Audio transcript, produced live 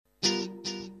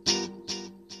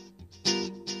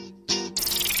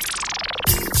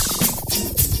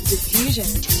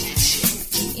Diffusion,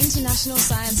 the international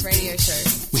science radio show.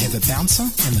 We have a bouncer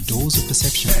on the doors of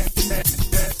perception. The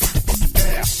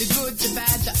good, the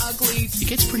bad, the ugly. It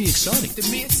gets pretty exciting. The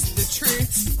myths, the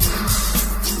truths.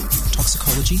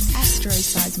 Toxicology.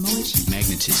 Astroseismology.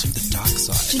 Magnetism. The dark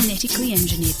side. Genetically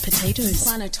engineered potatoes.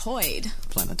 Planetoid.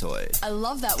 Planetoid. I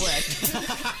love that word.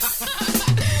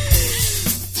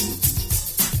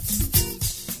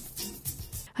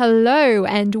 Hello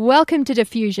and welcome to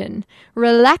Diffusion.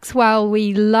 Relax while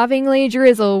we lovingly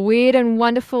drizzle weird and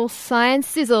wonderful science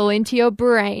sizzle into your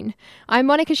brain. I'm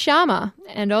Monica Sharma,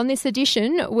 and on this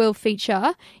edition we'll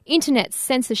feature internet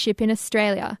censorship in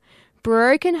Australia,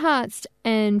 broken hearts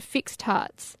and fixed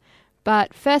hearts.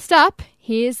 But first up,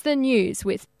 here's the news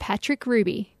with Patrick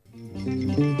Ruby.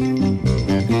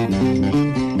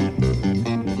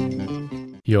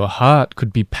 Your heart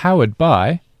could be powered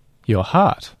by your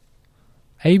heart.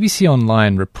 ABC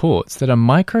Online reports that a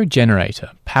microgenerator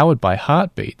powered by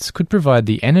heartbeats could provide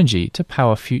the energy to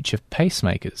power future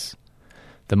pacemakers.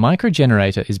 The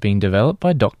microgenerator is being developed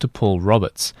by Dr. Paul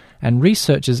Roberts and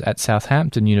researchers at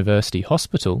Southampton University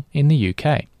Hospital in the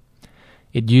UK.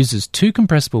 It uses two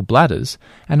compressible bladders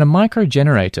and a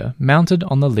microgenerator mounted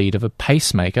on the lead of a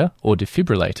pacemaker or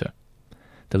defibrillator.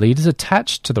 The lead is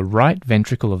attached to the right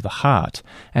ventricle of the heart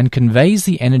and conveys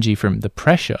the energy from the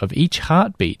pressure of each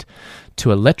heartbeat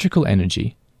to electrical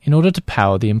energy in order to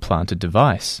power the implanted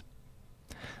device.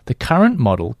 The current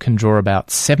model can draw about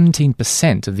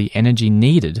 17% of the energy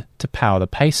needed to power the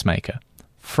pacemaker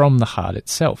from the heart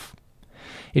itself.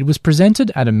 It was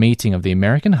presented at a meeting of the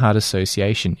American Heart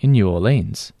Association in New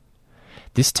Orleans.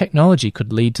 This technology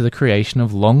could lead to the creation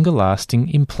of longer-lasting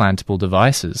implantable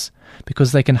devices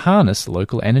because they can harness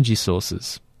local energy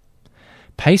sources.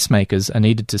 Pacemakers are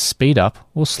needed to speed up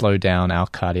or slow down our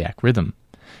cardiac rhythm,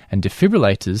 and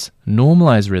defibrillators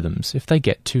normalize rhythms if they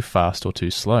get too fast or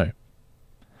too slow.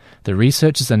 The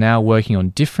researchers are now working on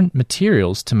different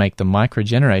materials to make the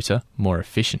microgenerator more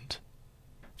efficient.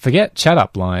 Forget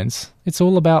chat-up lines, it's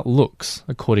all about looks,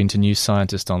 according to New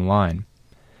Scientist Online.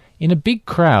 In a big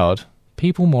crowd,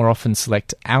 people more often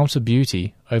select outer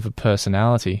beauty over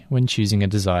personality when choosing a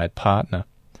desired partner.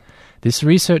 This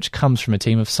research comes from a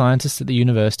team of scientists at the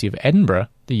University of Edinburgh,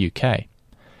 the UK.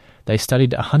 They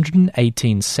studied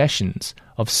 118 sessions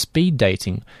of speed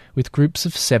dating with groups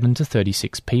of 7 to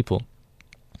 36 people.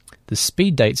 The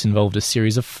speed dates involved a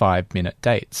series of 5-minute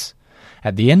dates.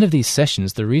 At the end of these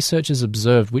sessions, the researchers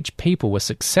observed which people were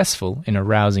successful in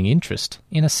arousing interest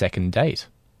in a second date.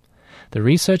 The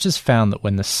researchers found that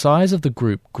when the size of the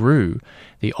group grew,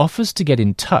 the offers to get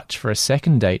in touch for a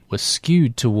second date were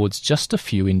skewed towards just a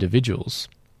few individuals.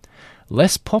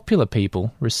 Less popular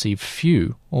people received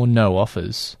few or no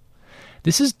offers.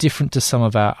 This is different to some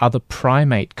of our other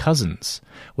primate cousins,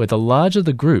 where the larger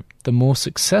the group, the more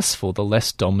successful the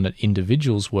less dominant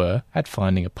individuals were at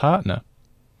finding a partner.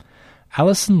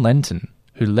 Alison Lenton,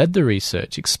 who led the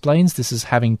research, explains this as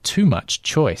having too much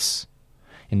choice.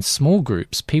 In small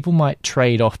groups, people might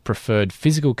trade off preferred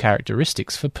physical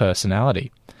characteristics for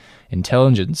personality.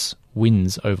 Intelligence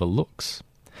wins over looks.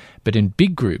 But in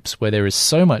big groups where there is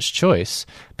so much choice,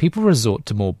 people resort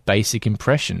to more basic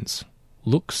impressions.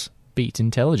 Looks beat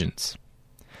intelligence.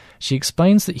 She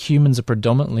explains that humans are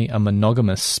predominantly a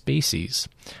monogamous species,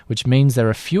 which means there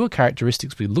are fewer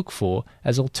characteristics we look for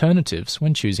as alternatives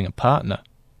when choosing a partner.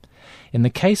 In the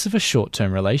case of a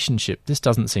short-term relationship, this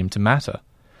doesn't seem to matter.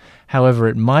 However,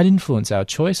 it might influence our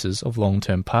choices of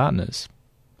long-term partners.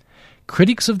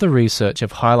 Critics of the research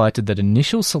have highlighted that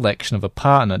initial selection of a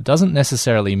partner doesn't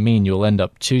necessarily mean you'll end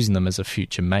up choosing them as a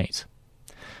future mate.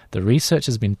 The research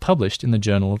has been published in the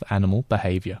Journal of Animal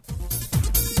Behaviour.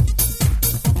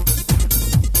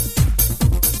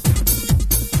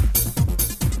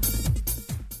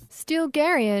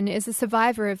 Stilgherrian is a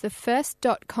survivor of the first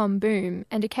 .com boom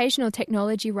and occasional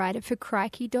technology writer for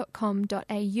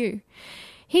crikey.com.au.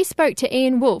 He spoke to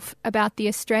Ian Wolfe about the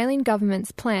Australian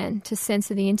government's plan to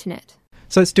censor the internet.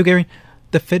 So, Stilgherrian,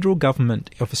 the federal government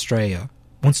of Australia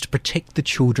wants to protect the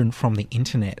children from the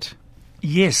internet.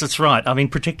 Yes, that's right. I mean,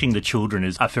 protecting the children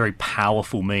is a very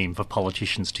powerful meme for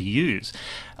politicians to use.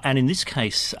 And in this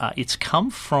case, it's come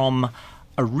from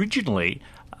originally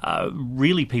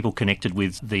really people connected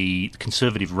with the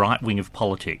conservative right wing of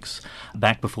politics.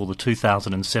 Back before the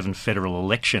 2007 federal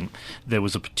election, there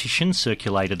was a petition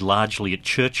circulated largely at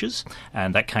churches,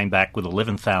 and that came back with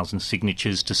 11,000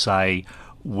 signatures to say,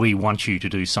 we want you to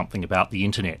do something about the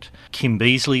internet. Kim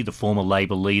Beazley, the former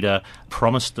Labor leader,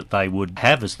 promised that they would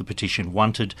have, as the petition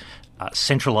wanted,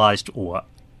 centralised or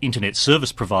internet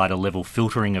service provider level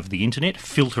filtering of the internet,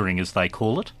 filtering as they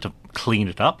call it, to clean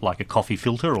it up like a coffee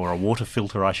filter or a water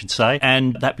filter, I should say,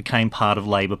 and that became part of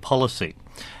Labor policy.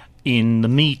 In the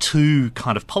Me Too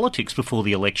kind of politics before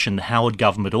the election, the Howard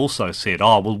government also said,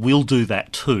 oh, well, we'll do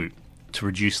that too, to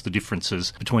reduce the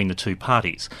differences between the two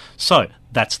parties. So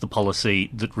that's the policy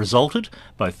that resulted.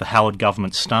 Both the Howard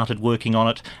government started working on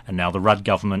it, and now the Rudd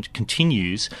government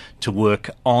continues to work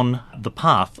on the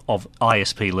path of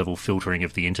ISP-level filtering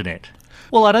of the internet.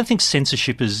 Well, I don't think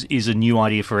censorship is a new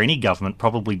idea for any government,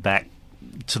 probably back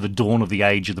to the dawn of the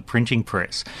age of the printing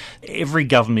press. Every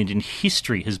government in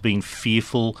history has been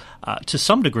fearful, to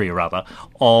some degree or other,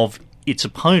 of its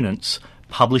opponents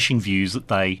publishing views that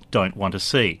they don't want to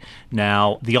see.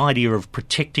 Now, the idea of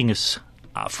protecting us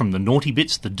from the naughty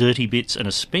bits, the dirty bits, and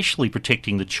especially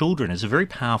protecting the children is a very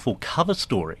powerful cover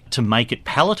story to make it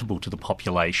palatable to the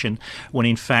population, when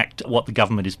in fact what the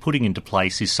government is putting into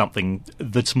place is something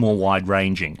that's more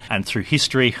wide-ranging. And through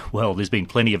history, well, there's been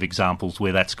plenty of examples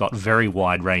where that's got very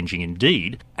wide-ranging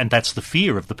indeed, and that's the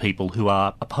fear of the people who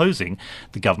are opposing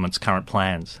the government's current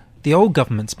plans. The old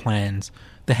government's plans,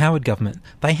 the Howard government,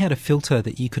 they had a filter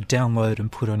that you could download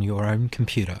and put on your own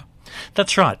computer.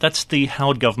 That's right. That's the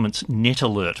Howard government's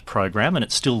NetAlert program, and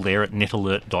it's still there at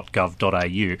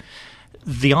netalert.gov.au.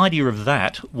 The idea of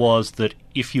that was that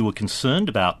if you were concerned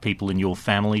about people in your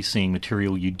family seeing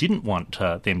material you didn't want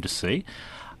them to see,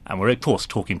 and we're of course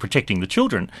talking protecting the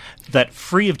children, that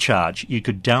free of charge you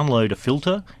could download a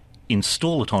filter,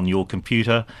 install it on your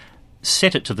computer,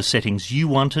 set it to the settings you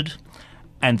wanted,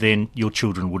 and then your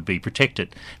children would be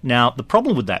protected. Now, the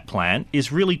problem with that plan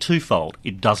is really twofold.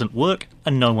 It doesn't work,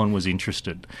 and no one was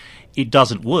interested. It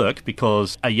doesn't work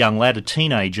because a young lad, a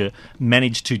teenager,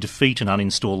 managed to defeat and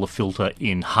uninstall the filter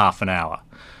in half an hour.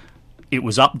 It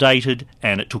was updated,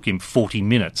 and it took him 40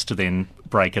 minutes to then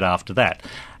break it after that.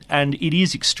 And it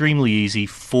is extremely easy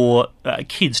for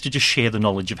kids to just share the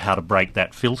knowledge of how to break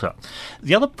that filter.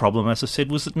 The other problem, as I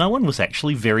said, was that no one was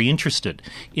actually very interested.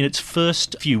 In its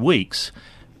first few weeks,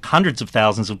 hundreds of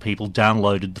thousands of people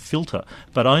downloaded the filter,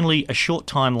 but only a short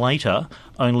time later,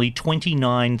 only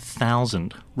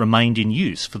 29,000 remained in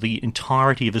use for the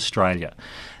entirety of Australia.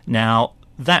 Now,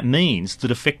 that means that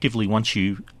effectively once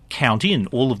you count in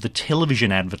all of the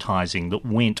television advertising that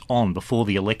went on before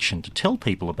the election to tell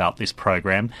people about this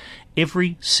program,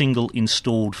 every single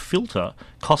installed filter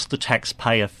cost the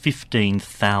taxpayer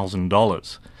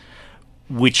 $15,000,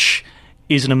 which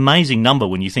is an amazing number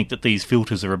when you think that these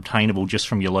filters are obtainable just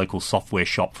from your local software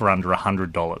shop for under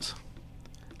 $100.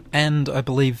 And I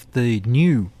believe the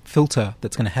new filter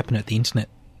that's going to happen at the internet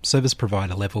service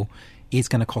provider level is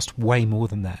going to cost way more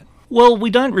than that. Well, we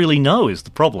don't really know is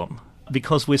the problem,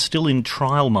 because we're still in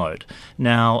trial mode.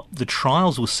 Now, the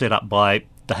trials were set up by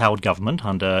the Howard government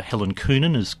under Helen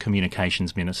Coonan as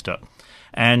Communications Minister,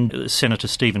 and Senator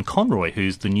Stephen Conroy,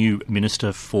 who's the new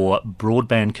Minister for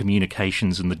Broadband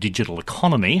Communications and the Digital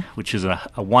Economy, which is a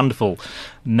wonderful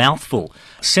mouthful.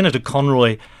 Senator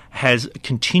Conroy has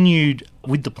continued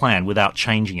with the plan without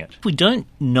changing it. We don't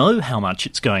know how much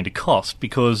it's going to cost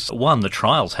because, one, the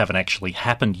trials haven't actually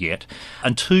happened yet,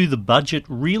 and two, the budget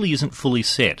really isn't fully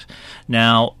set.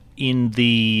 Now, in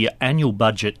the annual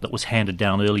budget that was handed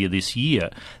down earlier this year,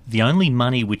 the only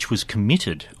money which was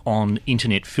committed on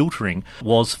internet filtering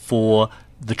was for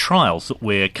the trials that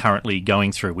we're currently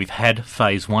going through. We've had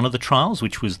phase 1 of the trials,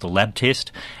 which was the lab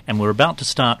test, and we're about to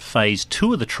start phase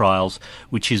 2 of the trials,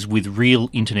 which is with real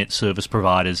internet service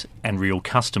providers and real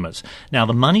customers. Now,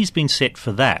 the money's been set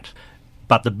for that,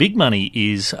 but the big money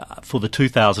is for the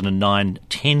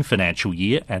 2009-10 financial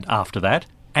year and after that,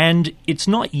 and it's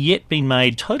not yet been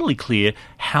made totally clear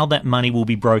how that money will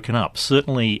be broken up.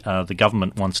 Certainly, the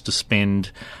government wants to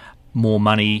spend more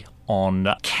money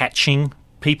on catching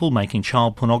people making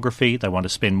child pornography. They want to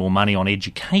spend more money on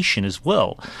education as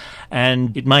well.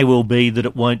 And it may well be that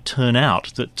it won't turn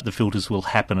out that the filters will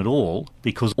happen at all,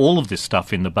 because all of this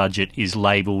stuff in the budget is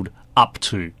labelled up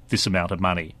to this amount of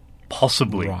money,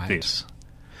 possibly this.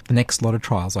 The next lot of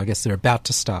trials, I guess they're about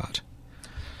to start,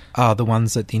 are the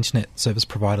ones at the internet service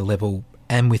provider level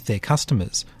and with their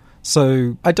customers.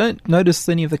 So I don't notice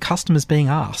any of the customers being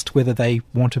asked whether they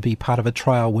want to be part of a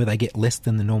trial where they get less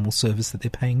than the normal service that they're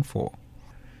paying for.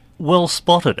 Well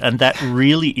spotted, and that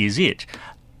really is it.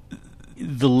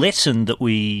 The lesson that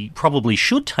we probably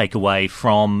should take away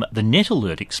from the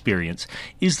NetAlert experience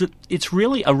is that it's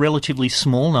really a relatively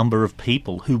small number of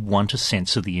people who want to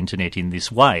censor the internet in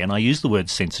this way, and I use the word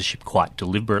censorship quite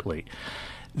deliberately.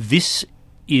 This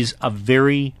is a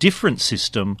very different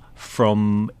system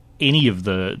from any of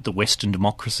the Western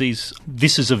democracies.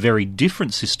 This is a very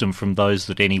different system from those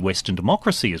that any Western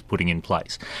democracy is putting in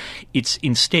place. It's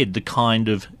instead the kind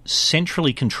of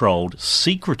centrally controlled,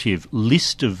 secretive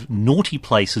list of naughty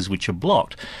places which are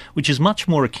blocked, which is much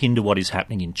more akin to what is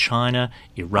happening in China,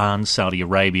 Iran, Saudi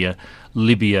Arabia,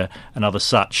 Libya, and other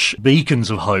such beacons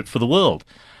of hope for the world.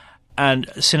 And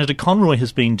Senator Conroy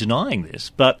has been denying this,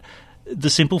 but the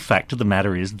simple fact of the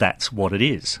matter is that's what it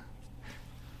is.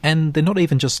 And they're not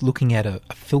even just looking at a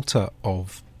filter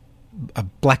of a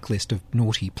blacklist of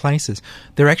naughty places.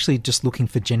 They're actually just looking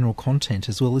for general content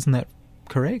as well. Isn't that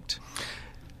correct?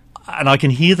 And I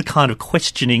can hear the kind of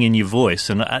questioning in your voice.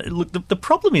 And look, the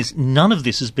problem is none of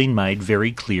this has been made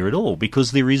very clear at all,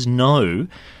 because there is no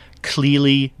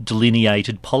clearly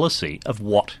delineated policy of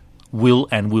what will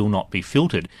and will not be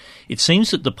filtered. It seems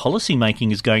that the policy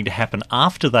making is going to happen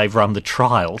after they've run the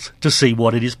trials to see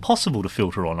what it is possible to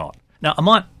filter or not. Now, I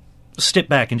might step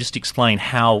back and just explain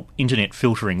how internet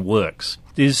filtering works.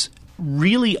 There's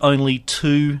really only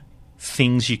two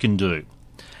things you can do,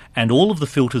 and all of the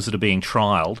filters that are being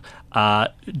trialled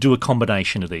do a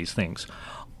combination of these things.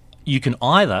 You can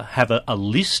either have a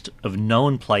list of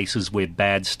known places where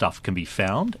bad stuff can be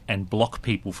found and block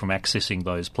people from accessing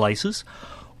those places,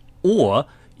 or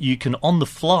you can, on the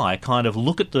fly, kind of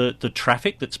look at the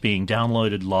traffic that's being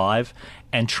downloaded live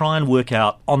and try and work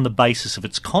out, on the basis of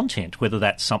its content, whether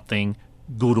that's something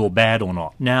good or bad or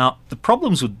not. Now, the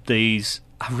problems with these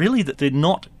are really that they're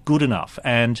not good enough,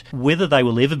 and whether they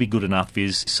will ever be good enough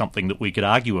is something that we could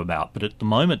argue about. But at the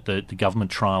moment, the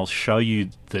government trials show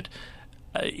you that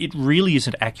it really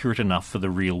isn't accurate enough for the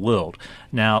real world.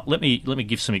 Now, let me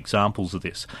give some examples of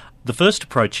this. The first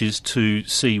approach is to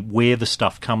see where the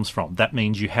stuff comes from. That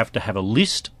means you have to have a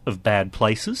list of bad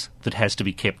places that has to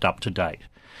be kept up to date.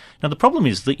 Now, the problem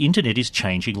is the internet is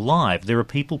changing live. There are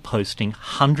people posting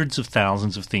hundreds of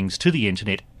thousands of things to the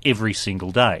internet every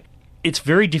single day. It's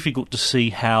very difficult to see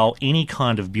how any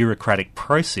kind of bureaucratic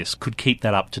process could keep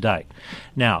that up to date.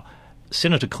 Now,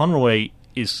 Senator Conroy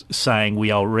is saying we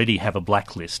already have a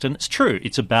blacklist, and it's true.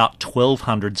 It's about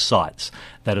 1,200 sites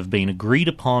that have been agreed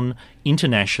upon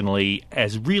internationally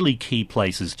as really key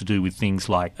places to do with things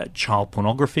like child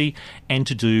pornography and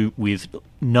to do with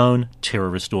known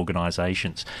terrorist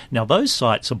organisations. Now, those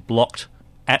sites are blocked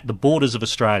at the borders of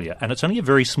Australia, and it's only a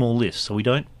very small list, so we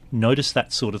don't notice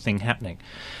that sort of thing happening.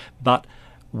 But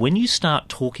when you start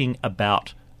talking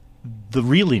about the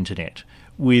real internet,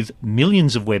 with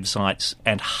millions of websites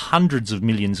and hundreds of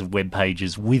millions of web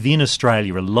pages within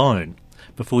Australia alone,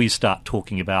 before you start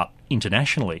talking about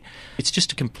internationally, it's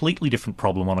just a completely different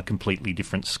problem on a completely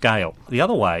different scale. The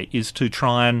other way is to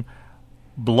try and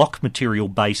block material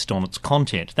based on its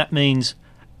content. That means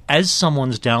as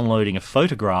someone's downloading a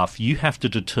photograph, you have to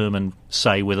determine,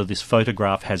 say, whether this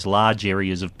photograph has large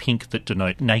areas of pink that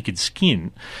denote naked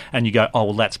skin, and you go, oh,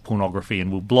 well, that's pornography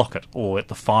and we'll block it, or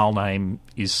the file name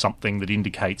is something that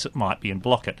indicates it might be, and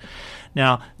block it.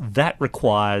 Now, that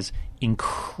requires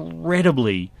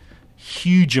incredibly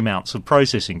huge amounts of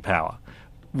processing power,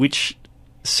 which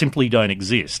simply don't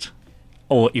exist.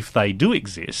 Or if they do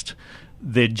exist,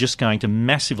 they're just going to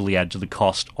massively add to the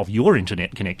cost of your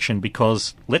internet connection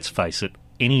because, let's face it,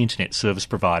 any internet service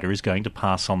provider is going to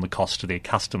pass on the cost to their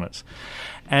customers.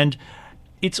 And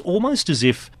it's almost as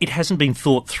if it hasn't been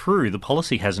thought through, the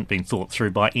policy hasn't been thought through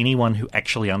by anyone who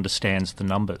actually understands the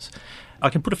numbers.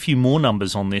 I can put a few more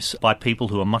numbers on this by people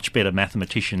who are much better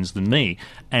mathematicians than me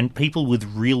and people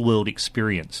with real-world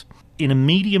experience. In a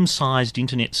medium-sized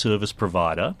internet service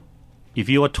provider, if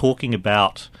you are talking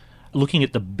about looking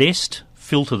at the best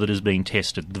filter that has been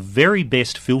tested, the very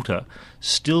best filter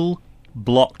still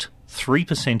blocked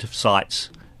 3% of sites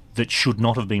that should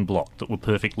not have been blocked, that were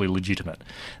perfectly legitimate.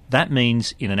 That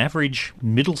means in an average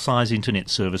middle-sized internet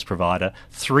service provider,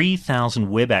 3,000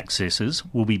 web accesses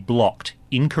will be blocked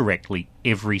incorrectly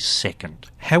every second.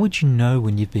 How would you know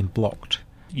when you've been blocked?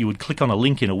 You would click on a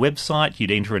link in a website,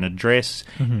 you'd enter an address,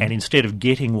 and instead of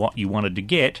getting what you wanted to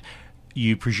get,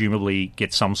 you presumably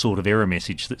get some sort of error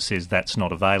message that says that's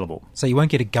not available. So you won't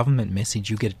get a government message,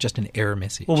 you'll get just an error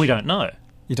message. Well, we don't know.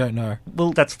 You don't know.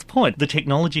 Well, that's the point. The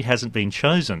technology hasn't been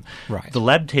chosen. Right. The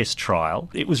lab test trial,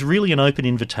 it was really an open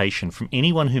invitation from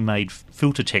anyone who made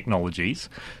filter technologies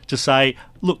to say,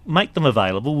 look, make them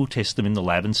available, we'll test them in the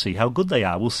lab and see how good they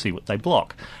are, we'll see what they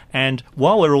block. And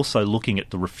while we're also looking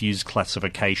at the refused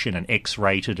classification and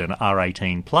X-rated and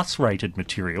R18 plus rated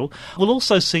material, we'll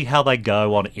also see how they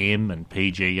go on M and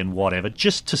PG and whatever,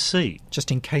 just to see.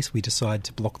 Just in case we decide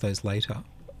to block those later.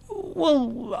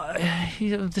 Well,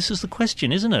 this is the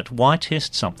question, isn't it? Why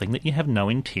test something that you have no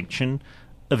intention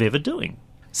of ever doing?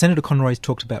 Senator Conroy's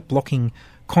talked about blocking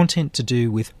content to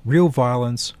do with real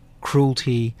violence,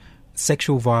 cruelty,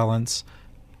 sexual violence,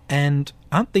 and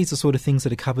aren't these the sort of things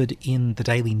that are covered in the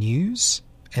daily news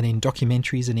and in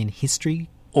documentaries and in history?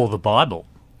 Or the Bible.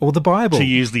 Or the Bible. To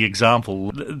use the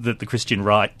example that the Christian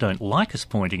right don't like us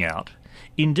pointing out.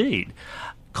 Indeed.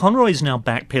 Conroy's now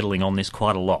backpedaling on this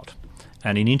quite a lot.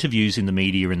 And in interviews in the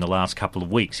media in the last couple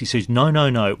of weeks, he says,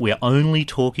 no, we're only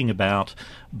talking about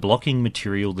blocking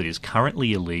material that is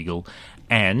currently illegal,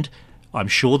 and I'm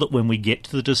sure that when we get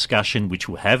to the discussion, which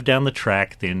we'll have down the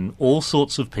track, then all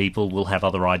sorts of people will have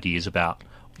other ideas about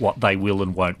what they will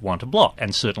and won't want to block.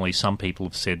 And certainly some people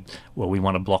have said, well, we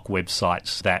want to block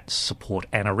websites that support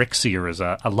anorexia as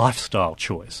a lifestyle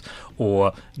choice,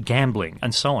 or gambling,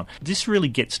 and so on. This really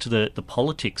gets to the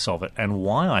politics of it, and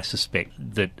why I suspect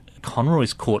that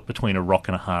Conroy's caught between a rock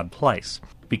and a hard place.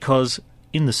 Because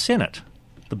in the Senate,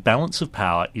 the balance of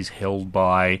power is held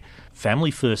by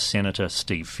Family First Senator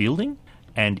Steve Fielding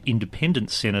and Independent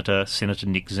Senator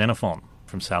Nick Xenophon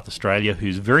from South Australia,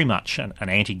 who's very much an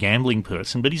anti-gambling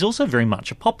person, but he's also very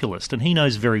much a populist, and he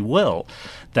knows very well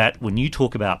that when you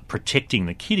talk about protecting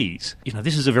the kiddies,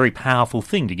 this is a very powerful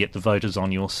thing to get the voters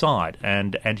on your side.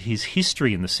 And his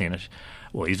history in the Senate,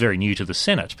 well, he's very new to the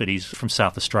Senate, but he's from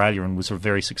South Australia and was a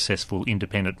very successful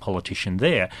independent politician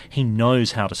there. He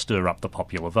knows how to stir up the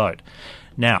popular vote.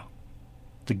 Now,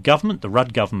 the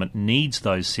Rudd government, needs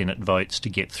those Senate votes to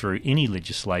get through any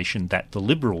legislation that the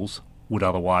Liberals would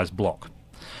otherwise block.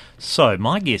 So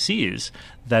my guess is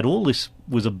that all this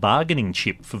was a bargaining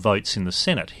chip for votes in the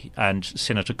Senate, and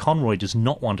Senator Conroy does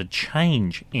not want to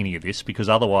change any of this, because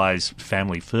otherwise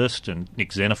Family First and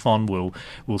Nick Xenophon will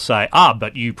say,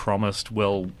 but you promised,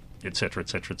 well, etc.,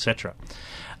 etc., etc.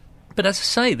 But as I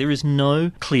say, there is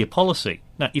no clear policy.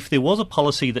 Now, if there was a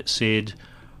policy that said,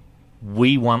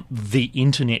 we want the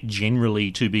internet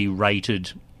generally to be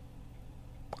rated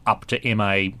up to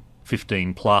MA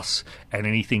 15 plus, and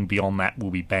anything beyond that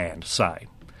will be banned, say,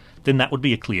 then that would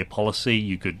be a clear policy.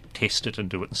 You could test it and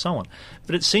do it and so on.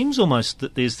 But it seems almost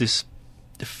that there's this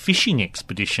fishing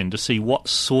expedition to see what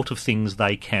sort of things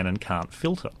they can and can't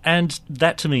filter. And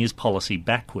that to me is policy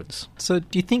backwards. So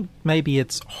do you think maybe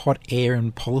it's hot air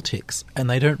in politics and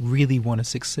they don't really want to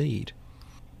succeed?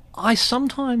 I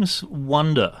sometimes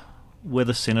wonder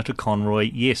whether Senator Conroy,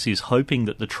 yes, is hoping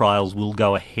that the trials will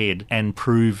go ahead and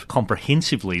prove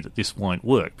comprehensively that this won't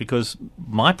work, because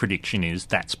my prediction is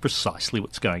that's precisely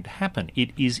what's going to happen.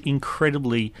 It is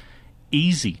incredibly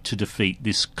easy to defeat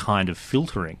this kind of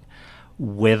filtering,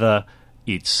 whether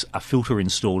it's a filter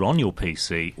installed on your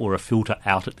PC or a filter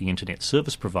out at the internet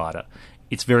service provider.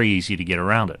 It's very easy to get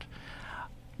around it.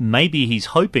 Maybe he's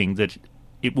hoping that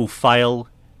it will fail.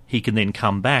 He can then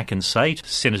come back and say to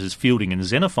Senators Fielding and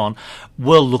Xenophon,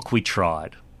 well, look, we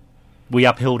tried. We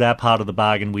upheld our part of the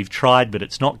bargain. We've tried, but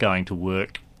it's not going to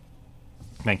work.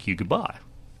 Thank you, goodbye.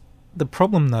 The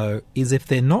problem, though, is if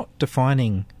they're not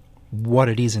defining what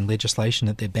it is in legislation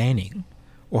that they're banning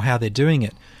or how they're doing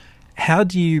it, how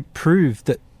do you prove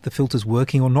that the filter's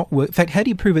working or not working? In fact, how do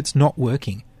you prove it's not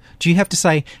working? Do you have to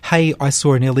say, hey, I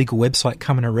saw an illegal website,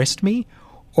 come and arrest me?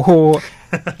 Or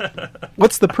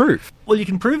what's the proof? Well, you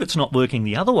can prove it's not working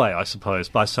the other way, I suppose,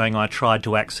 by saying I tried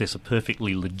to access a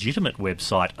perfectly legitimate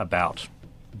website about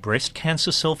breast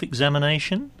cancer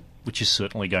self-examination, which is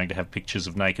certainly going to have pictures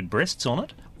of naked breasts on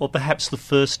it, or perhaps the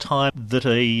first time that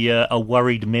a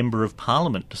worried member of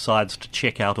Parliament decides to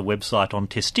check out a website on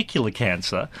testicular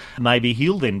cancer, maybe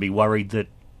he'll then be worried that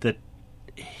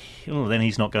then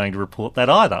he's not going to report that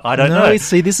either. I don't know. No,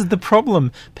 see, this is the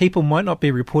problem. People might not be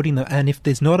reporting them, and if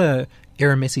there's not a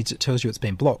error message that tells you it's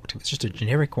been blocked, if it's just a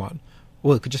generic one,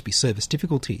 well, it could just be service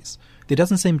difficulties. There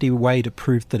doesn't seem to be a way to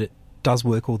prove that it does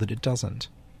work or that it doesn't.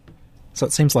 So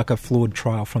it seems like a flawed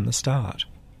trial from the start.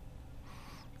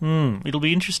 It'll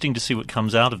be interesting to see what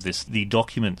comes out of this. The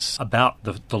documents about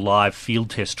the live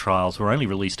field test trials were only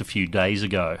released a few days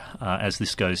ago as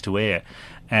this goes to air.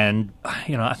 And,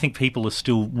 I think people are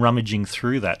still rummaging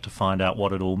through that to find out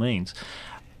what it all means.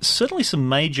 Certainly some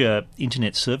major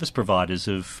internet service providers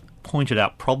have pointed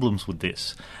out problems with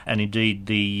this. And indeed,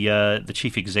 the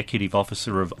chief executive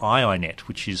officer of iiNet,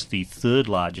 which is the third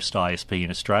largest ISP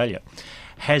in Australia,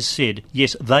 has said,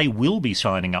 yes, they will be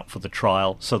signing up for the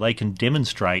trial so they can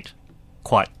demonstrate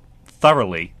quite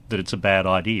thoroughly that it's a bad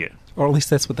idea. Or at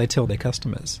least that's what they tell their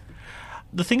customers.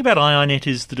 The thing about iiNet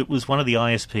is that it was one of the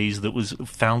ISPs that was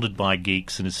founded by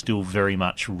geeks and is still very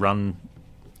much run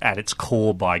at its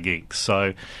core by geeks.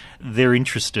 So they're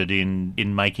interested in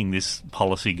making this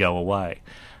policy go away.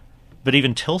 But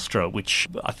even Telstra, which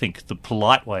I think the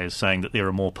polite way is saying that they're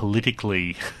a more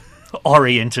politically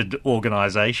oriented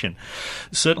organisation.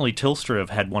 Certainly Telstra have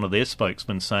had one of their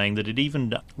spokesmen saying that it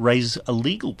even raises a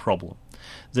legal problem,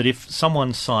 that if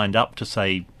someone signed up to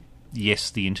say, yes,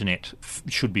 the internet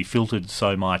should be filtered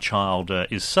so my child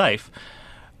is safe,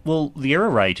 well, the error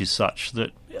rate is such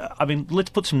that, let's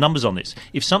put some numbers on this.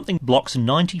 If something blocks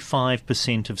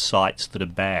 95% of sites that are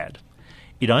bad,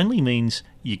 it only means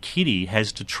your kiddie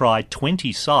has to try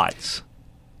 20 sites.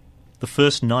 The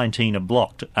first 19 are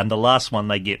blocked, and the last one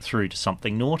they get through to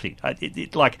something naughty.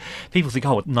 Like, people think,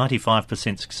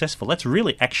 95% successful. That's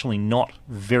really actually not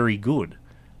very good.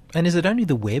 And is it only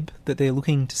the web that they're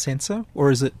looking to censor,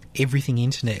 or is it everything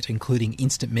internet, including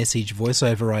instant message, voice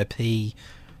over IP,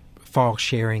 file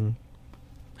sharing?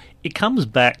 It comes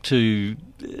back to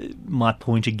my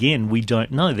point again. We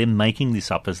don't know. They're making this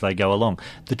up as they go along.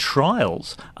 The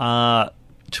trials are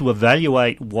to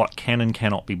evaluate what can and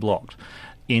cannot be blocked.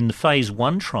 In the Phase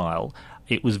 1 trial,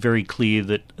 it was very clear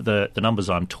that the numbers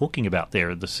I'm talking about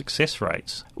there, the success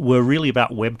rates, were really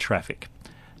about web traffic.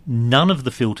 None of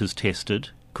the filters tested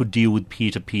could deal with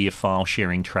peer-to-peer file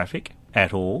sharing traffic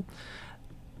at all.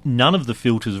 None of the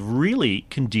filters really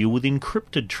can deal with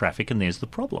encrypted traffic, and there's the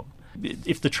problem.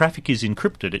 If the traffic is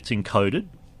encrypted, it's encoded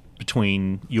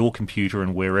between your computer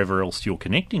and wherever else you're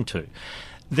connecting to,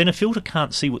 then a filter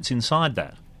can't see what's inside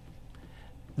that.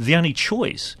 The only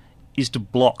choice is to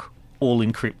block all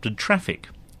encrypted traffic,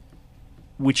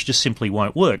 which just simply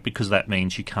won't work, because that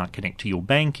means you can't connect to your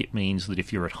bank. It means that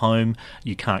if you're at home,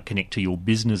 you can't connect to your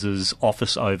business's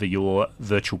office over your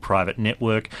virtual private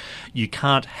network. You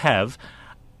can't have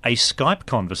a Skype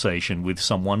conversation with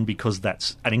someone because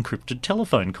that's an encrypted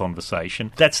telephone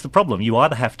conversation. That's the problem. You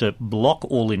either have to block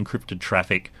all encrypted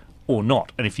traffic or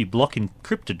not. And if you block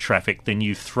encrypted traffic, then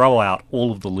you throw out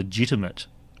all of the legitimate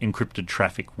encrypted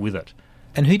traffic with it.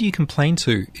 And who do you complain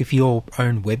to if your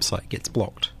own website gets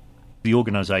blocked? The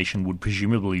organisation would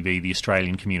presumably be the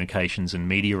Australian Communications and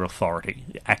Media Authority,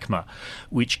 ACMA,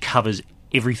 which covers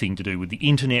everything to do with the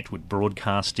internet, with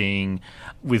broadcasting,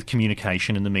 with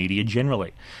communication and the media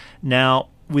generally. Now,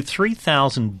 with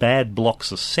 3,000 bad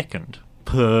blocks a second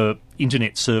per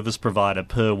internet service provider,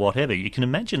 per whatever, you can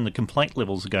imagine the complaint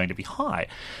levels are going to be high.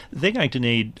 They're going to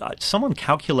need, someone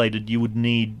calculated you would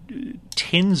need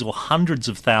tens or hundreds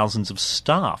of thousands of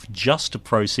staff just to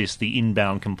process the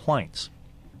inbound complaints.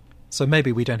 So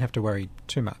maybe we don't have to worry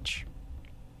too much.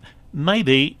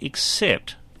 Maybe,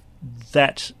 except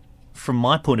that from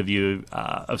my point of view,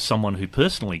 of someone who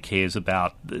personally cares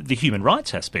about the human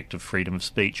rights aspect of freedom of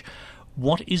speech,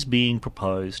 what is being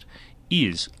proposed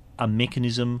is a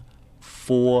mechanism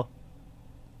for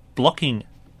blocking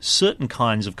certain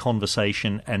kinds of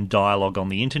conversation and dialogue on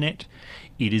the internet.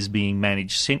 It is being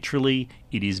managed centrally.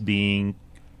 It is being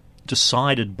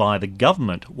decided by the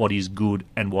government what is good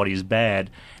and what is bad,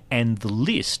 and the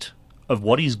list of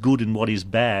what is good and what is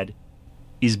bad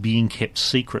is being kept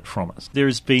secret from us. There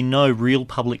has been no real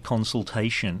public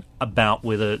consultation about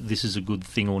whether this is a good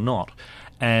thing or not.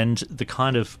 And the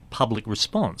kind of public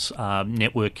response,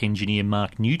 network engineer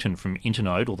Mark Newton from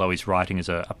Internode, although he's writing as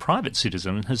a private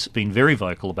citizen, has been very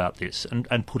vocal about this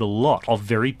and put a lot of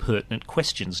very pertinent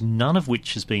questions, none of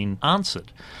which has been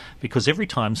answered. Because every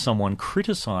time someone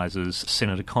criticises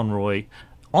Senator Conroy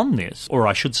on this, or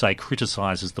I should say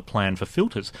criticises the plan for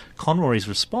filters, Conroy's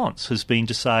response has been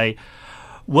to say,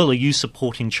 well, are you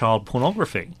supporting child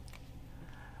pornography?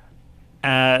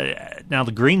 Now,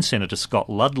 the Green Senator Scott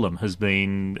Ludlam has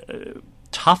been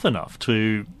tough enough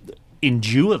to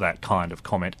endure that kind of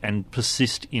comment and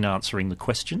persist in answering the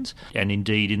questions. And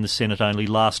indeed, in the Senate only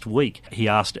last week, he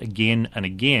asked again and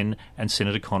again, and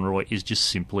Senator Conroy is just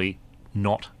simply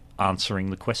not answering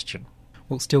the question.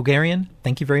 Well, Stilgherrian,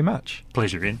 thank you very much.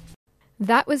 Pleasure, Ian.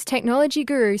 That was technology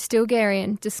guru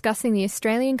Stilgherrian discussing the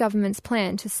Australian government's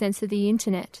plan to censor the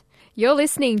internet. You're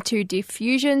listening to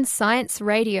Diffusion Science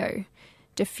Radio.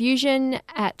 Diffusion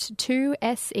at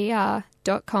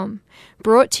 2ser.com.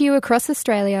 Brought to you across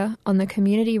Australia on the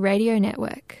Community Radio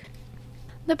Network.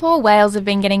 The poor whales have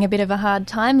been getting a bit of a hard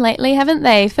time lately, haven't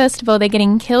they? First of all, they're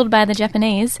getting killed by the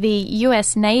Japanese. The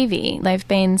US Navy, they've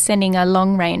been sending a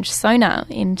long-range sonar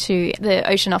into the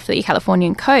ocean off the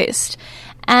Californian coast.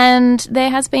 And there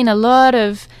has been a lot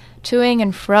of toing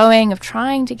and froing of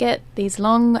trying to get these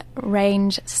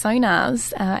long-range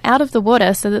sonars out of the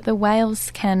water so that the whales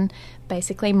can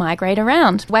basically migrate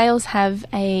around. Whales have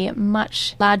a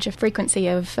much larger frequency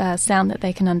of sound that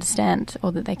they can understand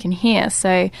or that they can hear,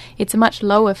 so it's a much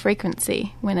lower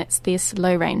frequency when it's this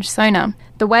low-range sonar.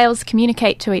 The whales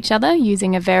communicate to each other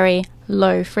using a very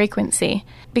low frequency.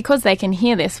 Because they can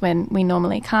hear this when we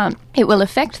normally can't, it will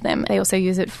affect them. They also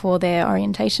use it for their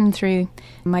orientation through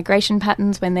migration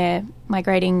patterns when they're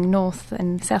migrating north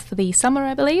and south for the summer,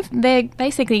 I believe. They're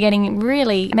basically getting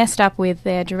really messed up with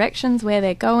their directions, where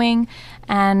they're going,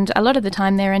 and a lot of the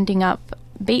time they're ending up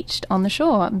beached on the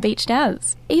shore, beached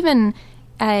as. Even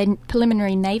a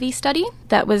preliminary Navy study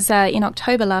that was in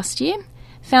October last year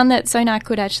found that sonar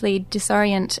could actually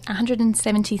disorient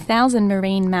 170,000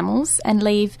 marine mammals and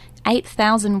leave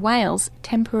 8,000 whales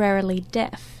temporarily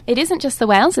deaf. It isn't just the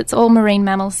whales, it's all marine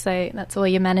mammals, so that's all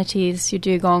your manatees, your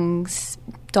dugongs,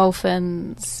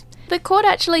 dolphins. The court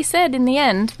actually said in the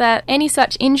end that any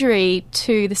such injury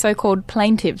to the so-called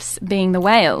plaintiffs, being the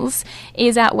whales,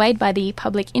 is outweighed by the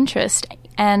public interest,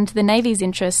 and the Navy's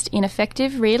interest in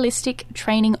effective, realistic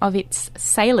training of its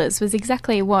sailors was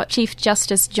exactly what Chief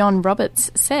Justice John Roberts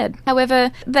said.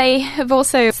 However, they have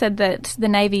also said that the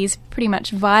Navy's pretty much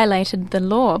violated the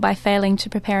law by failing to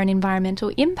prepare an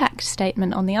environmental impact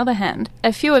statement on the other hand.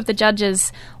 A few of the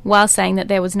judges, while saying that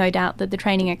there was no doubt that the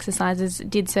training exercises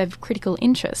did serve critical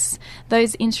interests,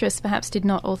 those interests perhaps did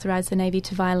not authorise the Navy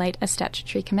to violate a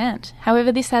statutory command.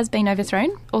 However, this has been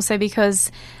overthrown, also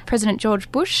because President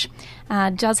George Bush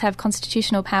does have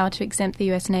constitutional power to exempt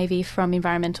the US Navy from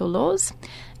environmental laws,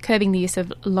 curbing the use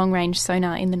of long-range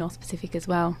sonar in the North Pacific as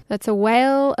well. That's a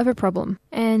whale of a problem.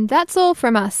 And that's all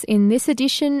from us in this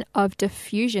edition of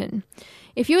Diffusion.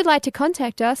 If you would like to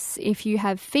contact us, if you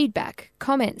have feedback,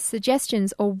 comments,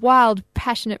 suggestions, or wild,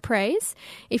 passionate praise,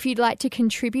 if you'd like to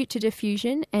contribute to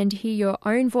Diffusion and hear your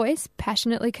own voice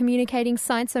passionately communicating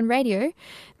science on radio,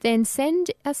 then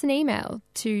send us an email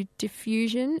to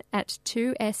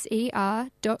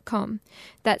diffusion@2ser.com.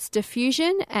 That's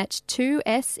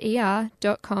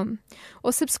diffusion@2ser.com.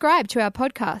 Or subscribe to our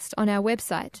podcast on our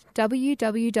website,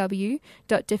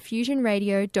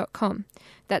 www.diffusionradio.com.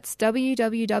 That's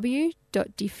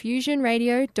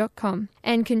www.diffusionradio.com.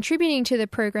 And contributing to the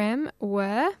program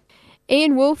were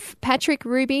Ian Wolfe, Patrick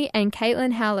Ruby, and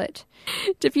Caitlin Howlett.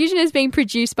 Diffusion is being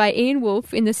produced by Ian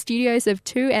Wolfe in the studios of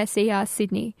 2SER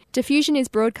Sydney. Diffusion is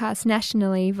broadcast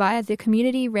nationally via the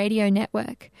Community Radio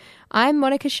Network. I'm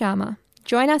Monica Sharma.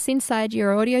 Join us inside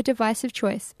your audio device of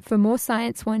choice for more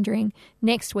science wondering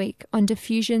next week on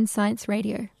Diffusion Science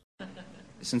Radio.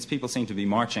 Since people seem to be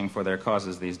marching for their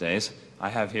causes these days, I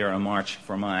have here a march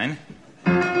for mine.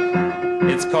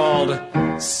 It's called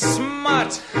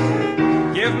Smut.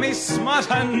 Give me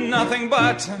smut and nothing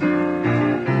but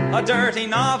a dirty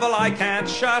novel I can't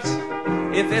shut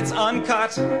if it's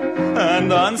uncut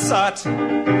and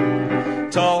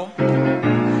unsubtle.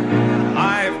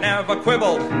 I've never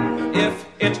quibbled. If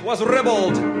it was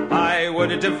ribbled, I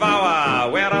would devour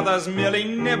where others merely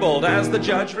nibbled. As the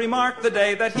judge remarked the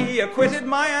day that he acquitted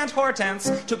my Aunt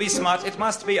Hortense, to be smut it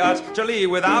must be utterly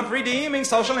without redeeming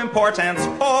social importance.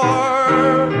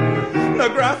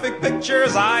 Pornographic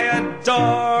pictures I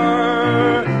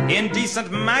adore,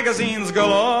 indecent magazines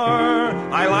galore,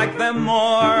 I like them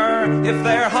more if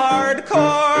they're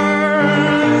hardcore.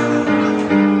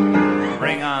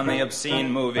 Bring on the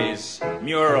obscene movies,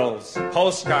 murals,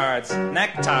 postcards,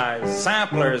 neckties,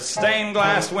 samplers, stained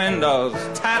glass windows,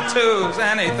 tattoos,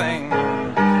 anything.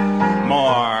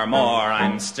 More,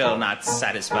 I'm still not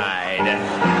satisfied.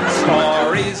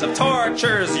 Stories of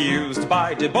tortures used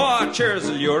by debauchers,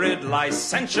 lurid,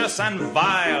 licentious, and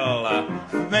vile,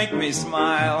 make me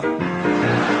smile.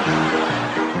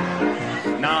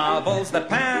 Novels that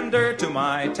pander to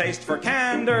my taste for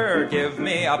candor give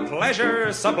me a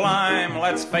pleasure sublime.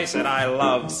 Let's face it, I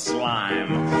love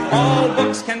slime. All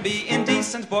books can be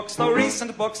indecent books, though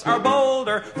recent books are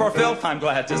bolder. For filth, I'm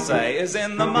glad to say, is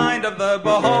in the mind of the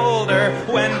beholder.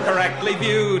 When correctly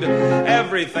viewed,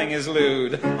 everything is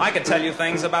lewd. I could tell you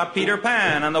things about Peter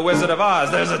Pan and the Wizard of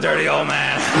Oz. There's a dirty old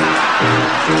man.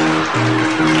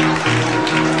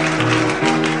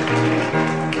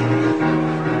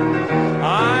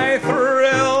 I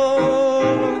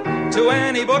thrill to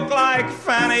any book like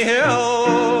Fanny Hill,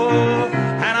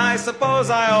 and I suppose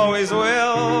I always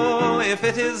will, if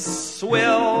it is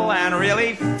swill and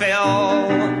really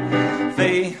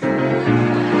filthy.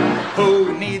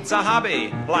 Who needs a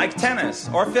hobby like tennis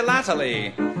or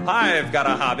philately? I've got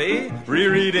a hobby,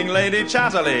 rereading Lady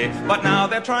Chatterley. But now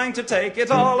they're trying to take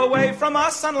it all away from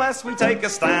us unless we take a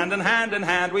stand, and hand in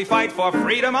hand we fight for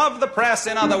freedom of the press.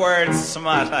 In other words,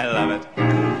 smut, I love it.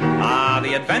 Ah,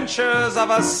 the adventures of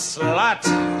a slut.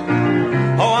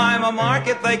 Oh, I'm a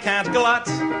market they can't glut.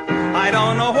 I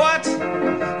don't know what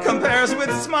compares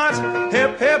with smut.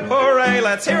 Hip, hip, hooray,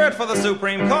 let's hear it for the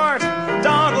Supreme Court.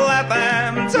 Don't let them